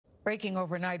Breaking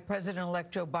overnight,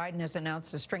 President-elect Joe Biden has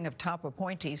announced a string of top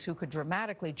appointees who could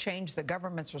dramatically change the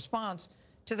government's response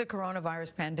to the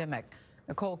coronavirus pandemic.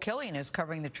 Nikole Killion is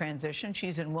covering the transition.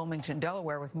 She's in Wilmington,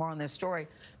 Delaware, with more on this story.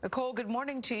 Nikole, good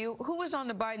morning to you. Who is on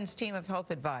the Biden's team of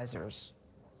health advisors?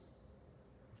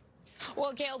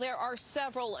 Well, Gail, there are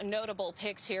several notable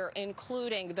picks here,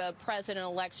 including the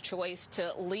president-elect's choice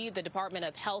to lead the Department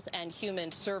of Health and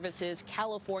Human Services,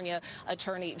 California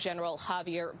Attorney General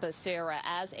Xavier Becerra.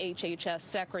 As HHS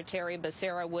Secretary,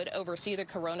 Becerra would oversee the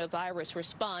coronavirus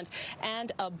response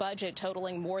and a budget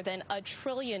totaling more than $1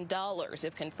 trillion.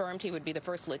 If confirmed, he would be the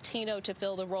first Latino to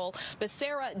fill the role.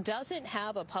 Becerra doesn't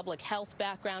have a public health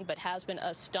background, but has been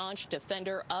a staunch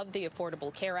defender of the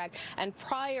Affordable Care Act. And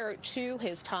prior to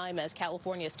his time as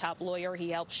California's top lawyer, he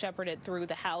helped shepherd it through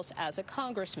the House as a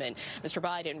congressman. Mr.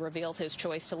 Biden revealed his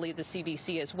choice to lead the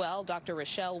CDC as well. Dr.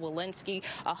 Rochelle Walensky,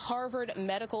 a Harvard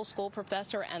Medical School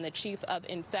professor and the chief of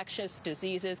infectious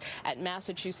diseases at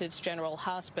Massachusetts General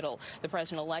Hospital. The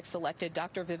president-elect selected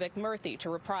Dr. Vivek Murthy to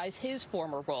reprise his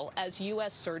former role as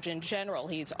U.S. Surgeon General.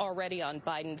 He's already on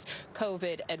Biden's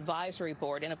COVID advisory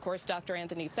board. And, of course, Dr.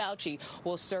 Anthony Fauci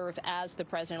will serve as the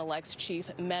president-elect's chief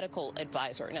medical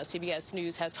advisor. Now, CBS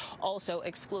News has also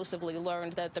exclusively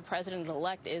learned that the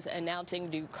president-elect is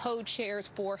announcing new co-chairs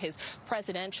for his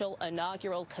presidential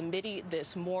inaugural committee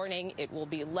this morning. It will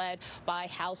be led by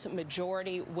House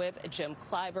Majority Whip Jim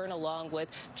Clyburn, along with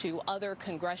two other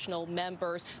congressional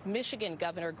members, Michigan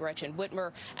Governor Gretchen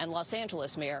Whitmer and Los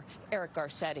Angeles Mayor Eric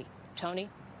Garcetti.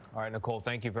 Tony? All right, Nikole,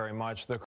 thank you very much.